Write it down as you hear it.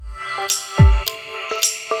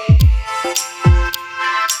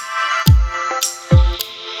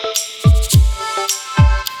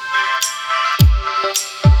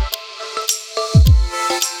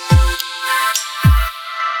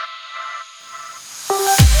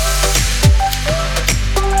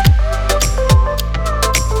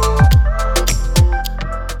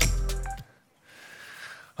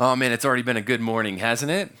Oh man, it's already been a good morning, hasn't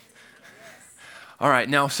it? All right,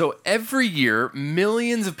 now, so every year,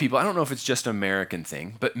 millions of people, I don't know if it's just an American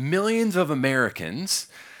thing, but millions of Americans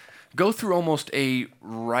go through almost a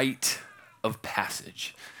rite of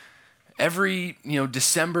passage. Every,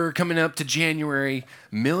 December coming up to January,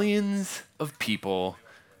 millions of people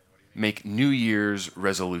make New Year's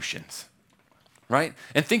resolutions, right?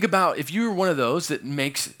 And think about if you're one of those that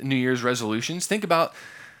makes New Year's resolutions, think about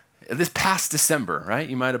this past December, right?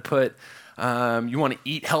 You might have put, you want to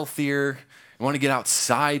eat healthier, you want to get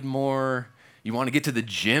outside more, you want to get to the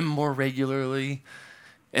gym more regularly.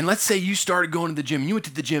 And let's say you started going to the gym, and you went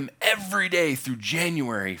to the gym every day through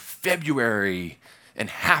January, February,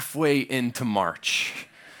 and halfway into March.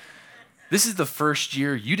 This is the first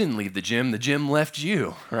year you didn't leave the gym left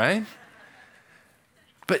you, right?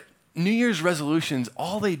 But New Year's resolutions,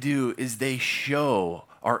 all they do is they show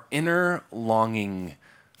our inner longing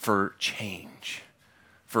for change,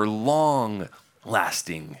 for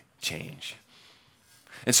long-lasting change.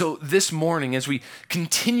 And so this morning, as we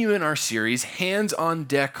continue in our series, Hands on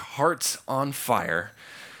Deck, Hearts on Fire,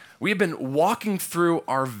 we have been walking through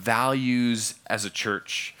our values as a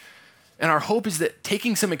church. And our hope is that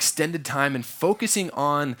taking some extended time and focusing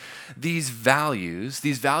on these values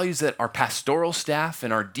that our pastoral staff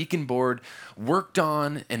and our deacon board worked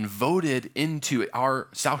on and voted into our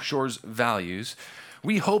South Shore's values,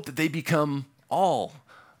 we hope that they become all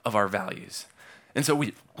of our values. And so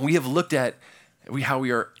we have looked at how we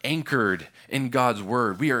are anchored in God's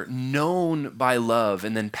word. We are known by love.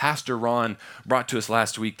 And then Pastor Ron brought to us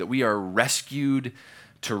last week that we are rescued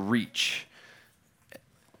to reach.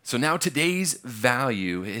 So now today's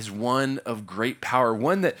value is one of great power,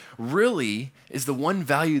 one that really is the one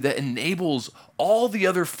value that enables all the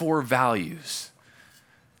other four values.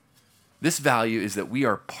 This value is that we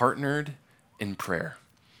are partnered in prayer.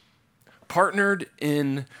 Partnered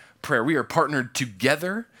in prayer. We are partnered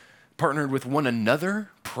together, partnered with one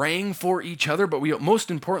another, praying for each other, but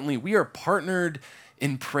most importantly, we are partnered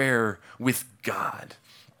in prayer with God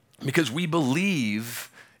because we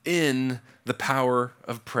believe in the power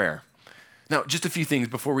of prayer. Now, just a few things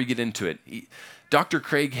before we get into it. Dr.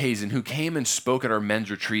 Craig Hazen, who came and spoke at our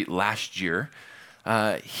men's retreat last year,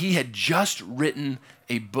 he had just written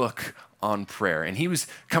a book on prayer, and he was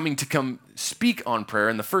coming to come speak on prayer,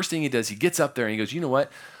 and the first thing he does, he gets up there and he goes, you know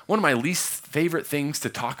what? One of my least favorite things to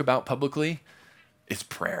talk about publicly is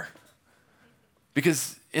prayer.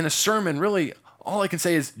 Because in a sermon, really, all I can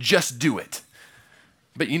say is just do it.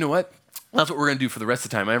 But you know what? That's what we're going to do for the rest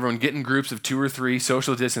of the time. Everyone get in groups of 2 or 3,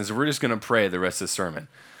 social distance, and we're just going to pray the rest of the sermon.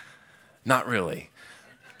 Not really.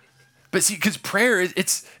 But see, because prayer,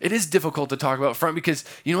 it is difficult to talk about front because,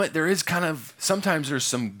 you know what, there is sometimes there's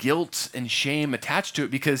some guilt and shame attached to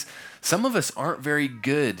it because some of us aren't very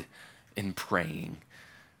good in praying.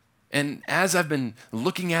 And as I've been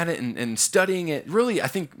looking at it and studying it, really, I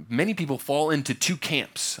think many people fall into 2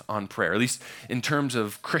 camps on prayer, at least in terms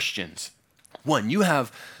of Christians. One, you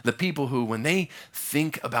have the people who, when they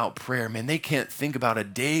think about prayer, man, they can't think about a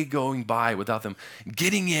day going by without them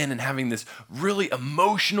getting in and having this really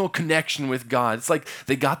emotional connection with God. It's like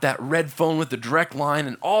they got that red phone with the direct line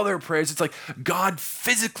and all their prayers. It's like God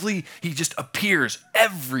physically, he just appears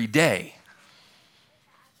every day.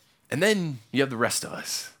 And then you have the rest of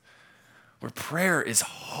us, where prayer is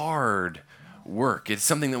hard work. It's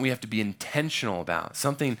something that we have to be intentional about,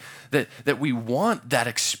 something that we want that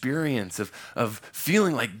experience of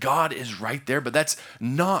feeling like God is right there, but that's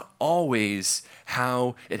not always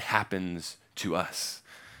how it happens to us.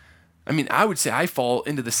 I mean, I would say I fall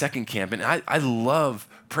into the second camp, and I love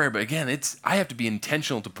prayer, but again, I have to be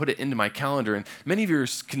intentional to put it into my calendar, and many of you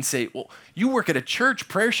can say, well, you work at a church,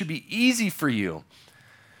 prayer should be easy for you.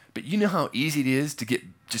 But you know how easy it is to get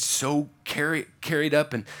just so carried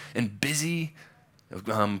up and busy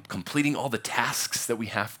completing all the tasks that we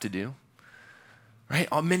have to do, right?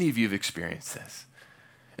 Many of you have experienced this.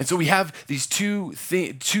 And so we have these two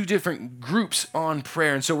different groups on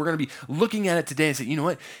prayer. And so we're going to be looking at it today and say, you know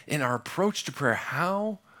what? In our approach to prayer,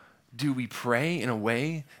 how do we pray in a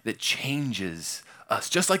way that changes us?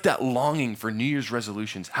 Just like that longing for New Year's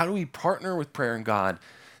resolutions, how do we partner with prayer and God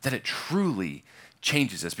that it truly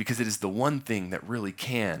changes us, because it is the one thing that really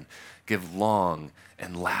can give long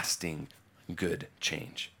and lasting good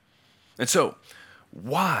change. And so,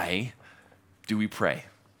 why do we pray?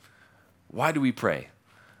 Why do we pray?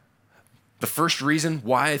 The first reason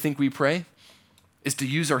why I think we pray is to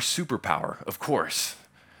use our superpower, of course.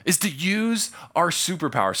 Is to use our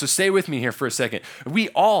superpower. So stay with me here for a second. We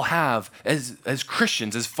all have, as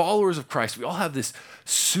Christians, as followers of Christ, we all have this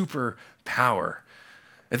superpower.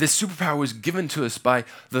 And this superpower was given to us by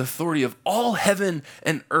the authority of all heaven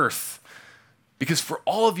and earth. Because for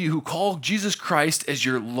all of you who call Jesus Christ as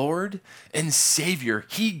your Lord and Savior,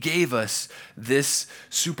 he gave us this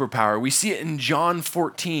superpower. We see it in John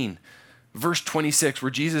 14, verse 26, where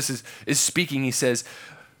Jesus is speaking. He says,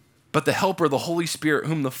 "But the Helper, the Holy Spirit,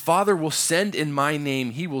 whom the Father will send in my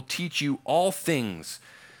name, he will teach you all things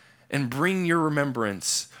and bring your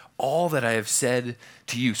remembrance all that I have said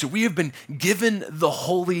to you." So we have been given the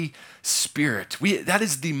Holy Spirit. That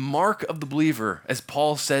is the mark of the believer, as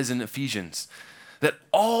Paul says in Ephesians, that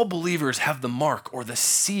all believers have the mark or the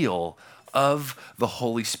seal of the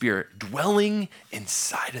Holy Spirit dwelling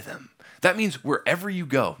inside of them. That means wherever you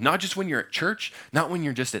go, not just when you're at church, not when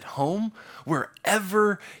you're just at home,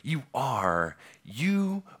 wherever you are,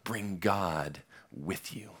 you bring God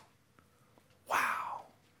with you. Wow.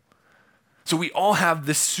 So we all have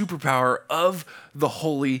this superpower of the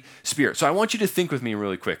Holy Spirit. So I want you to think with me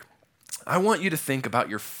really quick. I want you to think about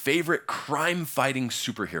your favorite crime-fighting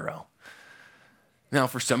superhero. Now,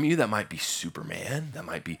 for some of you, that might be Superman, that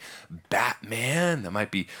might be Batman, that might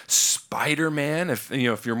be Spider-Man, if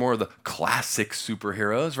you're more of the classic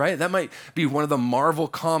superheroes, right? That might be one of the Marvel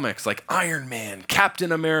comics like Iron Man,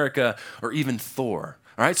 Captain America, or even Thor.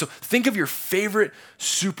 All right, so think of your favorite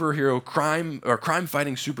superhero,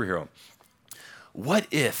 crime-fighting superhero. What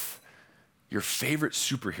if your favorite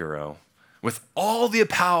superhero, with all the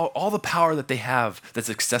power that they have that's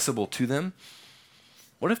accessible to them,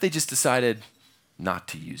 what if they just decided not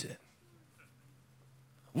to use it?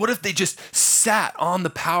 What if they just sat on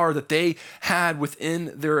the power that they had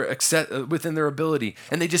within their ability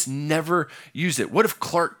and they just never used it? What if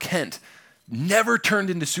Clark Kent never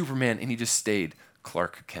turned into Superman and he just stayed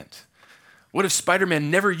Clark Kent? What if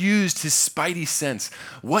Spider-Man never used his spidey sense?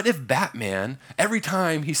 What if Batman, every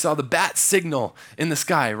time he saw the bat signal in the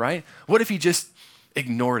sky, right? What if he just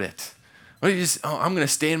ignored it? What if he just, I'm going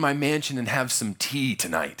to stay in my mansion and have some tea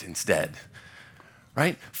tonight instead?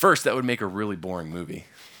 Right? First, that would make a really boring movie.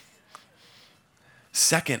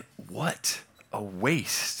 Second, what a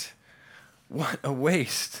waste. What a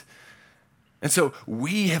waste. And so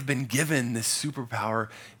we have been given this superpower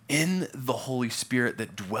in the Holy Spirit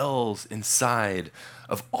that dwells inside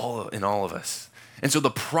of all of us. And so the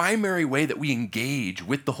primary way that we engage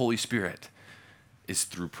with the Holy Spirit is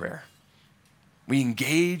through prayer. We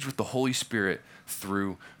engage with the Holy Spirit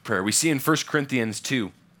through prayer. We see in 1 Corinthians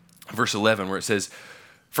 2, verse 11, where it says,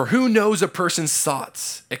 "For who knows a person's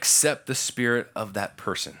thoughts except the spirit of that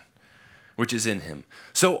person, which is in him?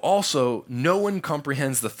 So also no one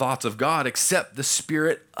comprehends the thoughts of God except the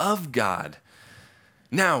Spirit of God.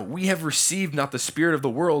 Now we have received not the spirit of the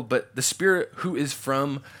world, but the Spirit who is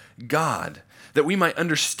from God, that we might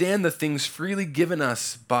understand the things freely given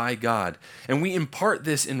us by God. And we impart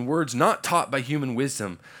this in words not taught by human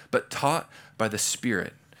wisdom, but taught by the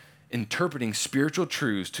Spirit, interpreting spiritual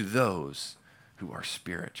truths to those who are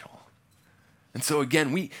spiritual." And so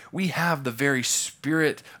again, we have the very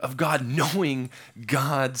Spirit of God, knowing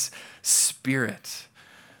God's Spirit,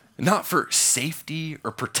 not for safety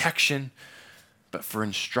or protection, but for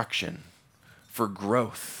instruction, for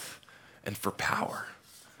growth, and for power.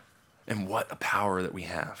 And what a power that we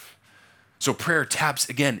have. So prayer taps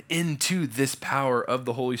again into this power of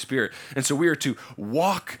the Holy Spirit. And so we are to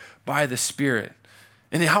walk by the Spirit.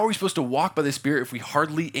 And how are we supposed to walk by the Spirit if we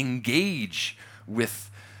hardly engage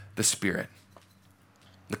with the Spirit?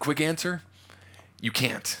 The quick answer, you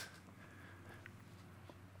can't.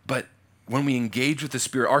 But when we engage with the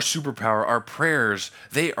Spirit, our superpower, our prayers,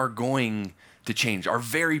 they are going to change. Our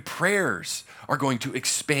very prayers are going to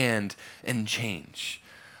expand and change.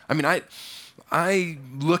 I mean, I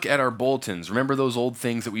look at our bulletins. Remember those old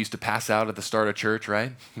things that we used to pass out at the start of church,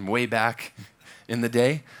 right? Way back in the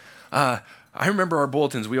day. I remember our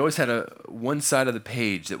bulletins. We always had one side of the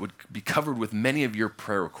page that would be covered with many of your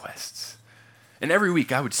prayer requests. And every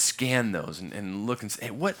week I would scan those and look and say,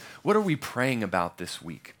 hey, what are we praying about this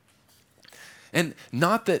week? And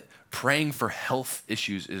not that praying for health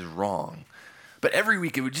issues is wrong, but every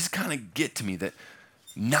week it would just kind of get to me that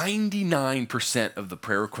 99% of the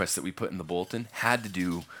prayer requests that we put in the bulletin had to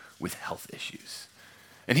do with health issues.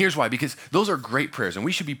 And here's why, because those are great prayers and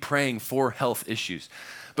we should be praying for health issues.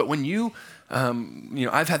 But when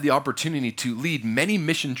I've had the opportunity to lead many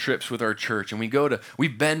mission trips with our church, and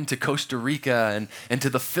we've been to Costa Rica and to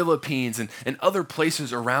the Philippines and other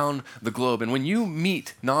places around the globe. And when you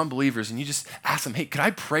meet non-believers and you just ask them, hey, could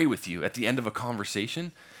I pray with you at the end of a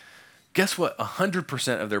conversation? Guess what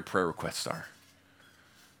 100% of their prayer requests are?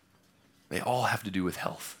 They all have to do with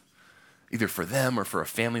health, either for them or for a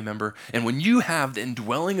family member. And when you have the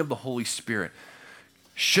indwelling of the Holy Spirit,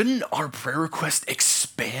 shouldn't our prayer requests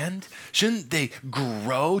expand? Shouldn't they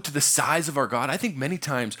grow to the size of our God? I think many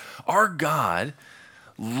times our God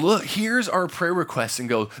hears our prayer requests and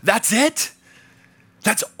goes, that's it?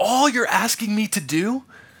 That's all you're asking me to do?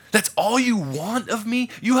 That's all you want of me?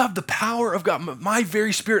 You have the power of God, my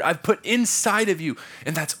very spirit I've put inside of you,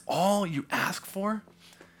 and that's all you ask for?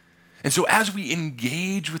 And so as we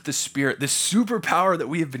engage with the Spirit, this superpower that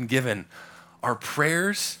we have been given, our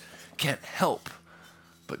prayers can't help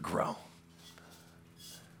but grow.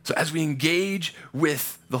 So as we engage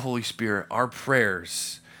with the Holy Spirit, our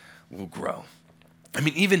prayers will grow. I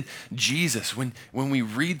mean, even Jesus, when we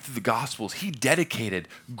read through the Gospels, he dedicated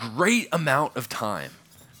great amount of time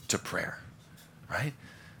to prayer, right?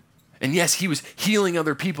 And yes, he was healing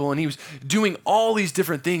other people and he was doing all these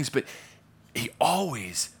different things, but he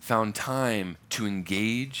always found time to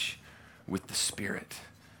engage with the Spirit,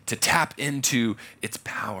 to tap into its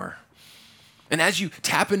power. And as you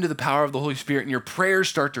tap into the power of the Holy Spirit and your prayers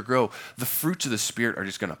start to grow, the fruits of the Spirit are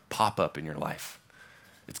just going to pop up in your life.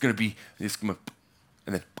 It's going to be,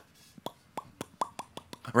 and then,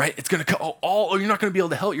 right? It's going to come all, you're not going to be able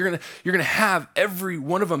to help. You're going to have every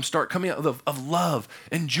one of them start coming out of love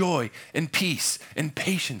and joy and peace and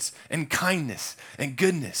patience and kindness and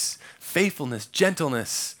goodness, faithfulness,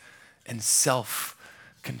 gentleness, and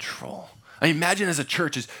self-control. I imagine as a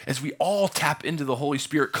church, as we all tap into the Holy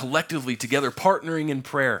Spirit collectively together, partnering in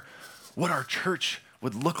prayer, what our church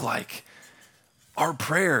would look like. Our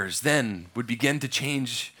prayers then would begin to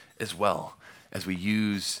change as well as we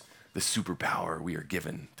use the superpower we are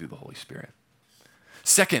given through the Holy Spirit.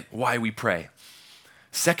 Second, why we pray.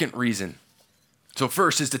 Second reason. So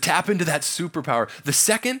first is to tap into that superpower. The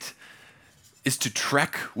second is to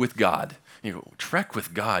trek with God. You know, trek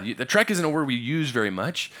with God. The trek isn't a word we use very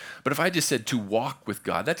much, but if I just said to walk with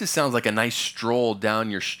God, that just sounds like a nice stroll down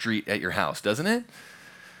your street at your house, doesn't it?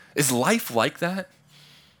 Is life like that?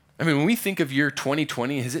 I mean, when we think of year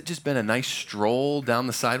 2020, has it just been a nice stroll down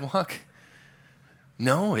the sidewalk?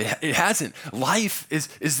 No, it hasn't. Life is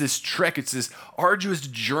this trek. It's this arduous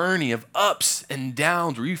journey of ups and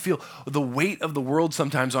downs where you feel the weight of the world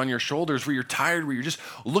sometimes on your shoulders, where you're tired, where you're just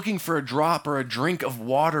looking for a drop or a drink of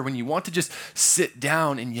water, when you want to just sit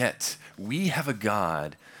down. And yet we have a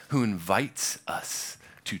God who invites us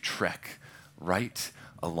to trek right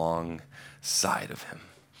alongside of him.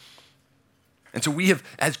 And so we have,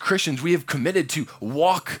 as Christians, we have committed to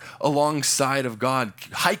walk alongside of God,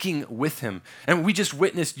 hiking with him. And we just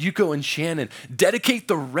witnessed Yuko and Shannon dedicate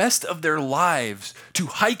the rest of their lives to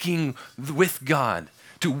hiking with God,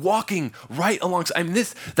 to walking right alongside. I mean,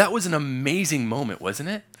 that was an amazing moment, wasn't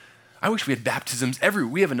it? I wish we had baptisms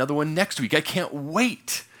we have another one next week. I can't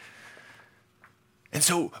wait. And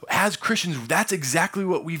so as Christians, that's exactly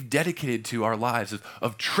what we've dedicated to our lives,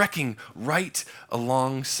 of trekking right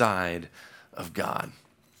alongside of God.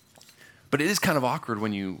 But it is kind of awkward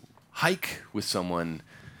when you hike with someone,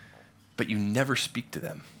 but you never speak to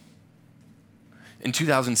them. In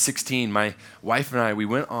 2016, my wife and I, we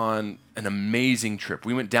went on an amazing trip.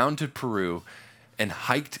 We went down to Peru and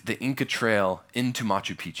hiked the Inca Trail into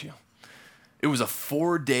Machu Picchu. It was a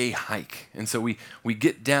 4-day hike. And so we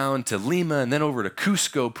get down to Lima and then over to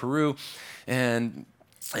Cusco, Peru, and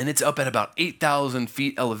it's up at about 8,000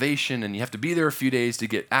 feet elevation, and you have to be there a few days to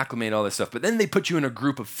get acclimated, all this stuff. But then they put you in a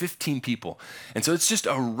group of 15 people. And so it's just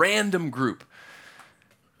a random group.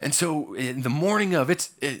 And so in the morning of,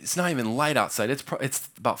 it's not even light outside. It's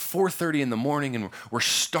about 4:30 in the morning, and we're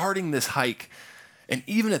starting this hike. And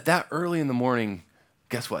even at that early in the morning,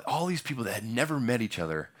 guess what? All these people that had never met each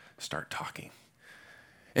other start talking.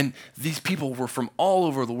 And these people were from all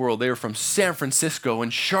over the world. They were from San Francisco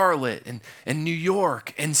and Charlotte and New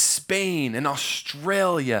York and Spain and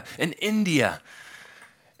Australia and India.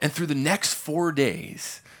 And through the next 4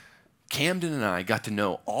 days, Camden and I got to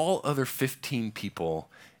know all other 15 people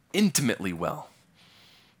intimately well.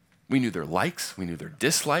 We knew their likes, we knew their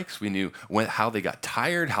dislikes, we knew how they got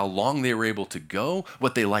tired, how long they were able to go,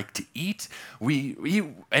 what they liked to eat.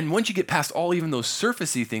 And once you get past all even those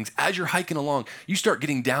surfacey things, as you're hiking along, you start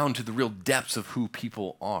getting down to the real depths of who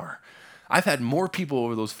people are. I've had more people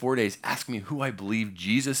over those 4 days ask me who I believe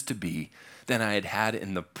Jesus to be than I had had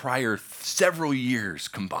in the prior several years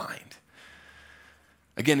combined.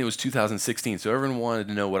 Again, it was 2016, so everyone wanted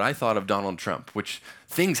to know what I thought of Donald Trump, which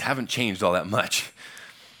things haven't changed all that much.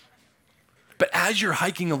 But as you're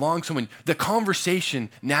hiking along someone, the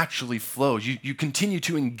conversation naturally flows. You continue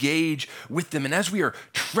to engage with them. And as we are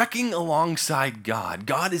trekking alongside God,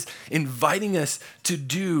 God is inviting us to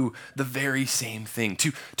do the very same thing,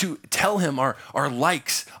 to tell him our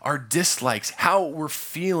likes, our dislikes, how we're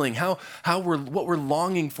feeling, what we're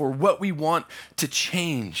longing for, what we want to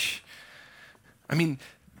change. I mean,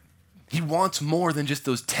 he wants more than just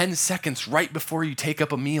those 10 seconds right before you take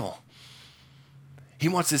up a meal. He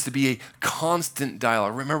wants this to be a constant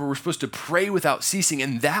dialogue. Remember, we're supposed to pray without ceasing,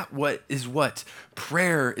 and is what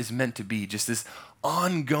prayer is meant to be, just this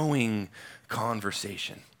ongoing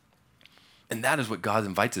conversation. And that is what God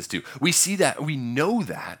invites us to. We see that, we know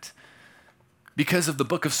that because of the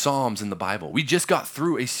book of Psalms in the Bible. We just got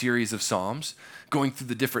through a series of Psalms, going through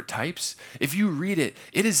the different types. If you read it,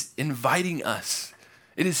 it is inviting us.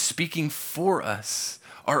 It is speaking for us,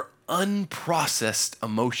 our unprocessed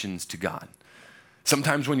emotions to God.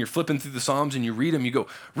 Sometimes when you're flipping through the Psalms and you read them, you go,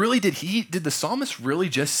 really, did the psalmist really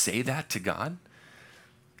just say that to God?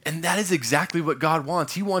 And that is exactly what God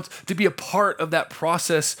wants. He wants to be a part of that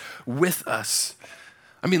process with us.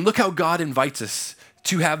 I mean, look how God invites us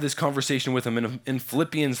to have this conversation with him in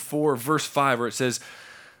Philippians 4, verse 5, where it says,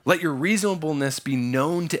 let your reasonableness be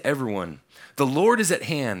known to everyone. The Lord is at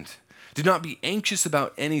hand. Do not be anxious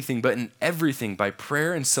about anything, but in everything, by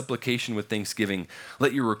prayer and supplication with thanksgiving,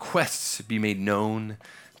 let your requests be made known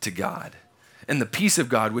to God. And the peace of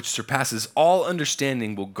God, which surpasses all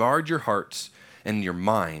understanding, will guard your hearts and your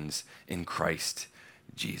minds in Christ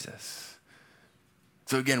Jesus.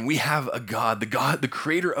 So again, we have a God, the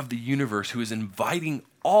creator of the universe, who is inviting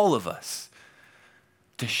all of us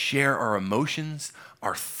to share our emotions,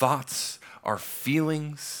 our thoughts, our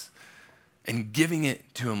feelings, and giving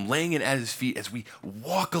it to him, laying it at his feet as we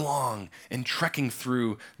walk along and trekking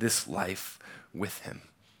through this life with him.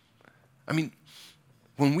 I mean,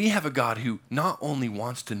 when we have a God who not only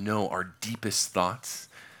wants to know our deepest thoughts,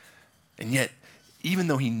 and yet, even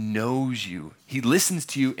though he knows you, he listens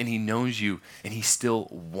to you and he knows you, and he still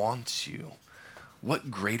wants you, what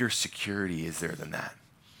greater security is there than that?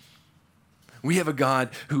 We have a God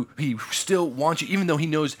who he still wants you, even though he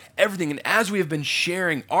knows everything. And as we have been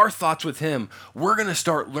sharing our thoughts with him, we're going to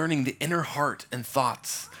start learning the inner heart and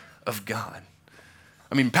thoughts of God.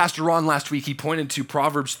 I mean, Pastor Ron last week, he pointed to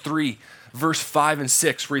Proverbs 3, verse 5 and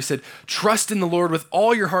 6, where he said, trust in the Lord with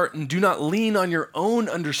all your heart and do not lean on your own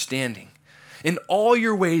understanding. In all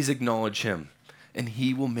your ways acknowledge him, and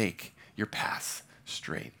he will make your path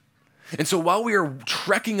straight. And so while we are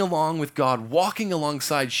trekking along with God, walking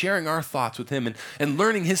alongside, sharing our thoughts with him and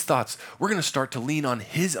learning his thoughts, we're going to start to lean on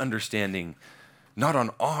his understanding, not on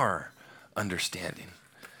our understanding.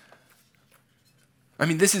 I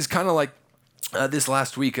mean, this is kind of like this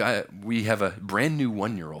last week, we have a brand new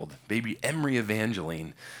 1-year-old, baby Emery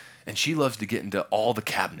Evangeline, and she loves to get into all the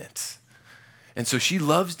cabinets. And so she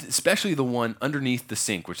loves, especially the one underneath the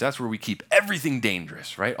sink, which that's where we keep everything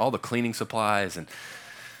dangerous, right? All the cleaning supplies, and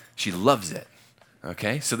she loves it,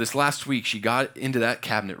 okay? So this last week, she got into that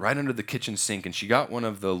cabinet right under the kitchen sink, and she got one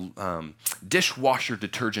of the dishwasher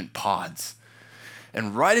detergent pods.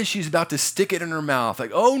 And right as she's about to stick it in her mouth,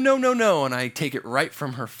 like, oh, no, no, no, and I take it right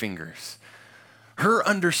from her fingers. Her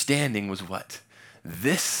understanding was what?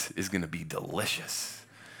 This is going to be delicious.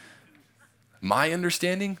 My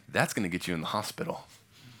understanding, that's going to get you in the hospital,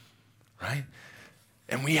 right?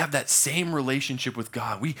 And we have that same relationship with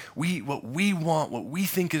God. We what we want, what we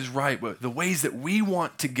think is right, the ways that we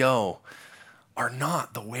want to go are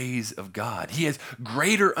not the ways of God. He has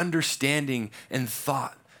greater understanding and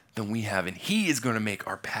thought than we have, and he is going to make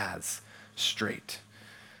our paths straight.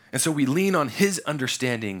 And so we lean on his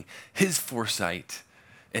understanding, his foresight,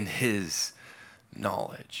 and his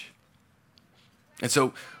knowledge. And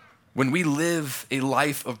so when we live a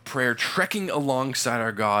life of prayer, trekking alongside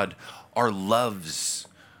our God, our loves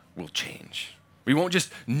will change. We won't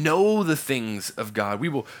just know the things of God. We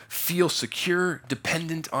will feel secure,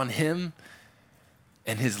 dependent on him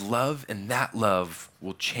and his love, and that love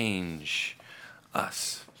will change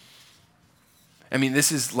us. I mean,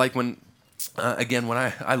 this is like when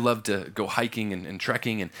I love to go hiking and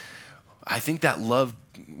trekking, and I think that love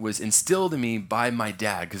was instilled in me by my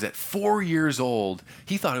dad, because at 4 years old,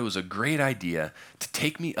 he thought it was a great idea to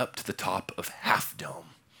take me up to the top of Half Dome.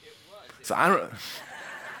 So I don't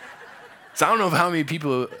know how many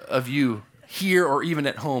people of you here or even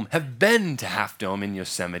at home have been to Half Dome in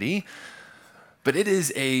Yosemite, but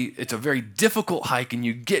it's a very difficult hike, and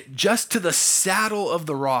you get just to the saddle of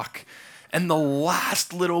the rock, and the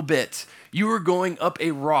last little bit, you are going up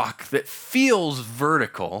a rock that feels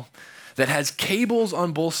vertical, that has cables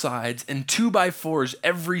on both sides and 2x4s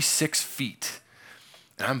every 6 feet.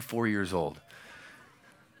 And I'm 4 years old.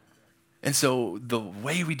 And so the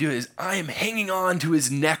way we do it is I am hanging on to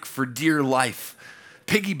his neck for dear life,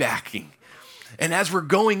 piggybacking. And as we're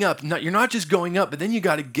going up, you're not just going up, but then you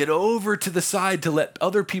got to get over to the side to let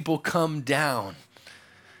other people come down.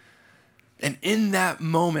 And in that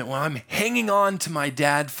moment when I'm hanging on to my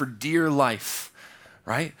dad for dear life,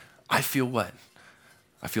 right? I feel what?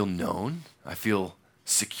 I feel known, I feel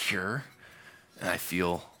secure, and I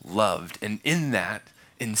feel loved. And in that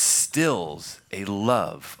instills a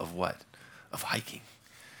love of what? Of hiking.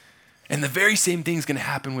 And the very same thing is going to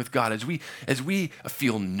happen with God. As we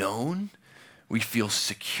feel known, we feel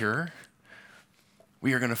secure,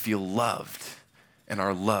 we are going to feel loved, and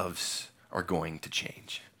our loves are going to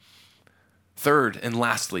change. Third and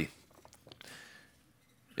lastly,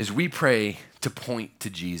 is we pray to point to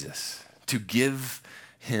Jesus, to give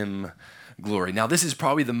him glory. Now, this is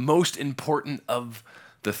probably the most important of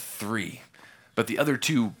the three, but the other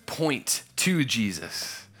two point to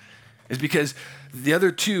Jesus. Is because the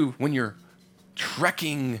other two, when you're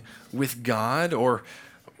trekking with God or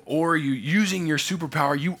you using your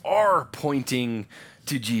superpower, you are pointing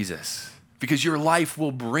to Jesus because your life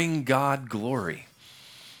will bring God glory.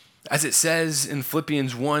 As it says in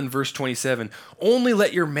Philippians 1, verse 27, only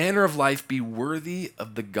let your manner of life be worthy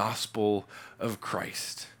of the gospel of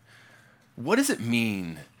Christ. What does it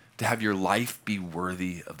mean to have your life be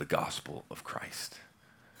worthy of the gospel of Christ?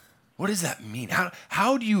 What does that mean?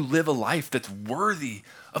 How do you live a life that's worthy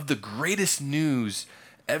of the greatest news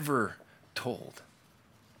ever told?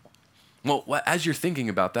 Well, as you're thinking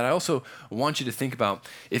about that, I also want you to think about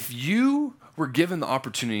if you were given the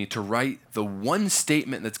opportunity to write the one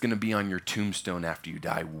statement that's going to be on your tombstone after you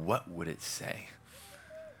die, what would it say?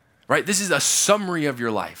 Right? This is a summary of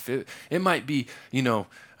your life. It might be,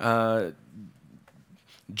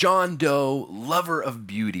 John Doe, lover of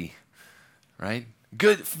beauty, right?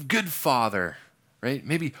 Good father, right?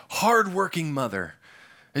 Maybe hardworking mother.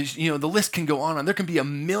 The list can go on. There can be a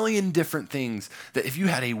million different things that if you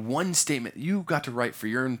had a one statement you got to write for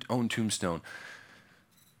your own tombstone.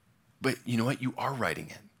 But you know what? You are writing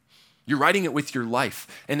it. You're writing it with your life.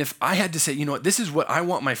 And if I had to say, this is what I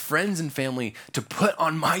want my friends and family to put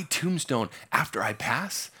on my tombstone after I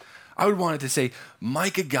pass, I would want it to say,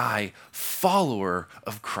 Micah Guy, follower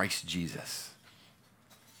of Christ Jesus.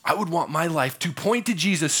 I would want my life to point to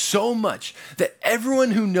Jesus so much that everyone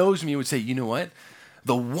who knows me would say, you know what?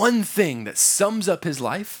 The one thing that sums up his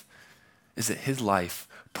life is that his life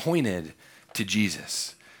pointed to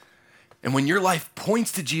Jesus. And when your life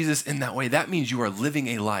points to Jesus in that way, that means you are living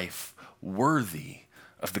a life worthy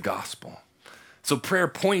of the gospel. So prayer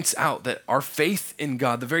points out that our faith in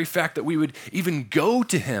God, the very fact that we would even go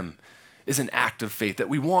to him, is an act of faith, that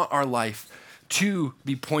we want our life to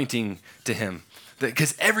be pointing to him.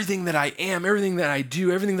 Because everything that I am, everything that I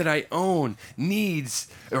do, everything that I own needs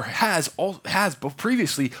or has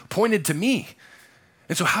previously pointed to me.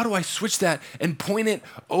 And so how do I switch that and point it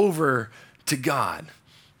over to God?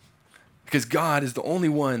 Because God is the only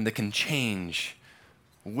one that can change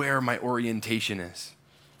where my orientation is.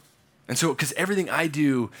 And so, because everything I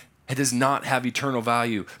do, it does not have eternal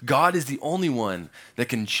value. God is the only one that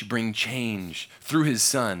can bring change through his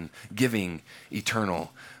Son, giving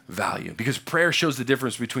eternal value. Because prayer shows the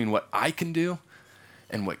difference between what I can do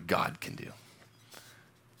and what God can do.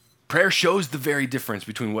 Prayer shows the very difference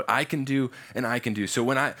between what I can do and I can do. So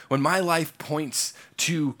when my life points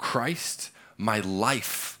to Christ, my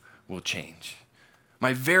life will change.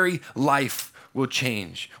 My very life will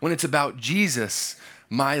change. When it's about Jesus,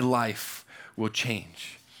 my life will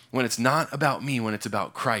change. When it's not about me, when it's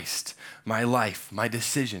about Christ, my life, my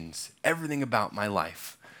decisions, everything about my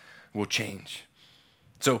life will change.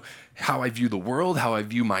 So how I view the world, how I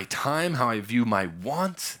view my time, how I view my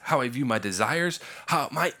wants, how I view my desires, how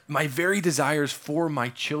my very desires for my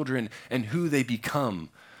children and who they become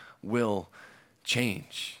will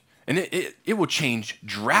change. And it will change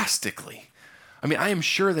drastically. I mean, I am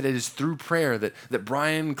sure that it is through prayer that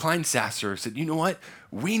Brian Kleinsasser said, you know what?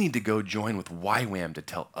 We need to go join with YWAM to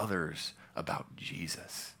tell others about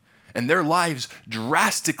Jesus. And their lives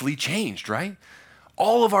drastically changed, right?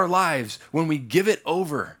 All of our lives, when we give it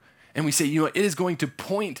over and we say, it is going to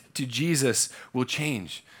point to Jesus, will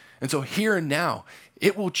change. And so here and now,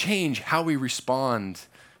 it will change how we respond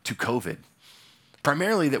to COVID.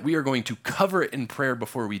 Primarily that we are going to cover it in prayer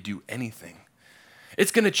before we do anything.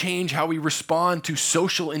 It's going to change how we respond to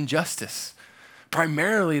social injustice.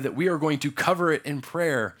 Primarily that we are going to cover it in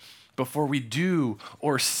prayer before we do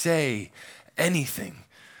or say anything.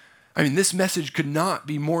 I mean, this message could not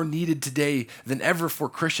be more needed today than ever for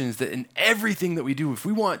Christians, that in everything that we do, if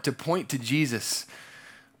we want to point to Jesus,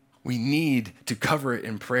 we need to cover it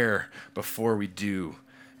in prayer before we do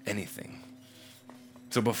anything.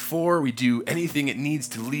 So before we do anything it needs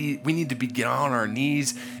to lead, we need to get on our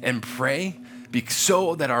knees and pray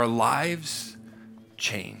so that our lives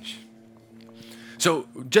change. So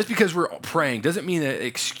just because we're praying doesn't mean that it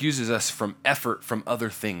excuses us from effort from other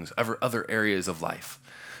things, other areas of life.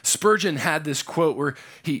 Spurgeon had this quote where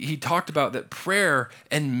he talked about that prayer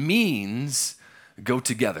and means go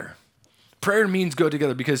together. Prayer and means go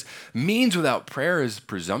together because means without prayer is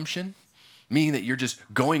presumption, meaning that you're just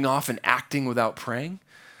going off and acting without praying.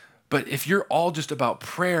 But if you're all just about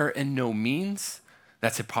prayer and no means,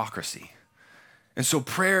 that's hypocrisy. And so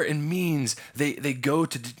prayer and means, they go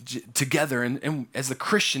together. And as a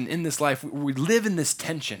Christian in this life, we live in this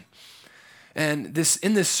tension. And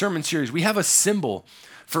in this sermon series, we have a symbol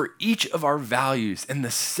for each of our values. And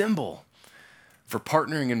the symbol for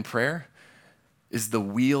partnering in prayer is the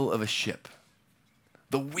wheel of a ship.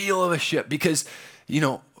 The wheel of a ship. Because,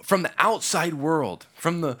 from the outside world,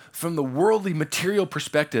 from the worldly material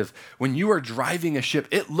perspective, when you are driving a ship,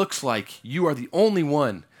 it looks like you are the only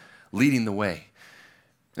one leading the way.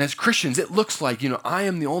 And as Christians, it looks like, I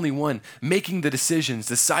am the only one making the decisions,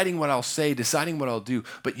 deciding what I'll say, deciding what I'll do.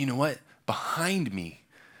 But you know what? Behind me,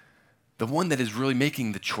 the one that is really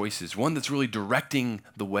making the choices, one that's really directing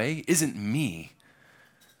the way, isn't me,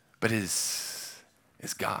 but is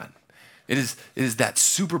God. It is that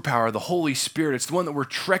superpower, the Holy Spirit. It's the one that we're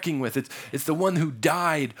trekking with. It's the one who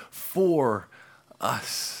died for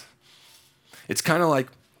us. It's kind of like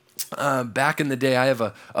back in the day, I have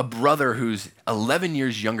a brother who's 11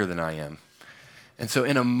 years younger than I am. And so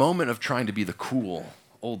in a moment of trying to be the cool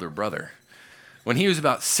older brother, when he was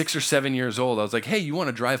about 6 or 7 years old, I was like, hey, you want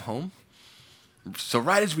to drive home? So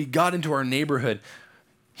right as we got into our neighborhood,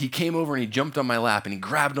 he came over and he jumped on my lap and he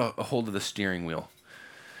grabbed a hold of the steering wheel.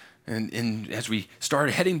 And as we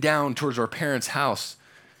started heading down towards our parents' house,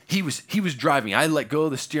 he was driving. I let go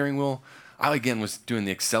of the steering wheel. I, again, was doing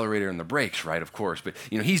the accelerator and the brakes, right, of course. But,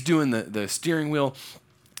 he's doing the steering wheel.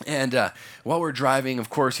 And while we're driving, of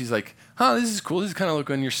course, he's like, this is cool. This is kind of like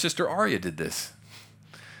when your sister Arya did this.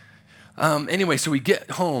 Anyway, so we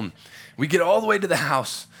get home. We get all the way to the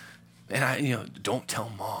house. And I, don't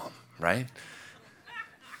tell Mom, right?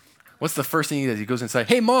 What's the first thing he does? He goes inside,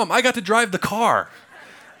 hey, Mom, I got to drive the car.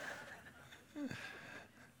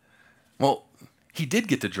 Well, he did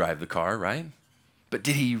get to drive the car, right? But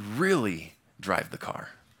did he really drive the car?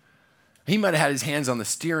 He might have had his hands on the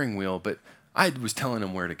steering wheel, but I was telling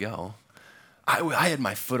him where to go. I had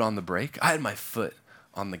my foot on the brake. I had my foot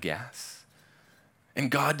on the gas.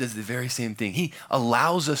 And God does the very same thing. He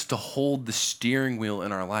allows us to hold the steering wheel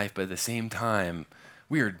in our life, but at the same time,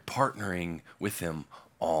 we are partnering with him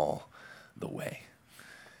all the way.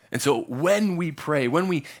 And so when we pray, when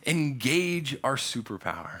we engage our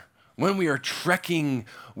superpower, when we are trekking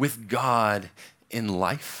with God in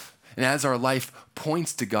life, and as our life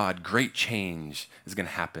points to God, great change is going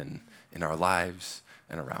to happen in our lives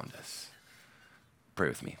and around us. Pray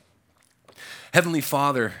with me. Heavenly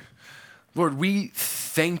Father, Lord, we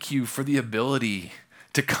thank you for the ability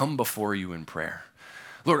to come before you in prayer.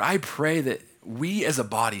 Lord, I pray that we as a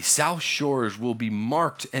body, South Shores, will be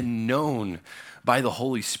marked and known by the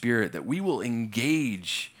Holy Spirit, that we will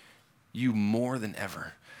engage you more than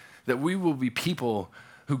ever, that we will be people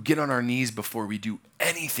who get on our knees before we do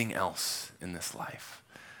anything else in this life.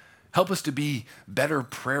 Help us to be better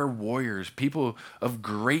prayer warriors, people of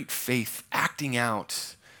great faith, acting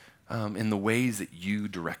out in the ways that you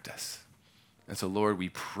direct us. And so, Lord, we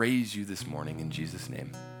praise you this morning in Jesus'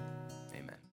 name.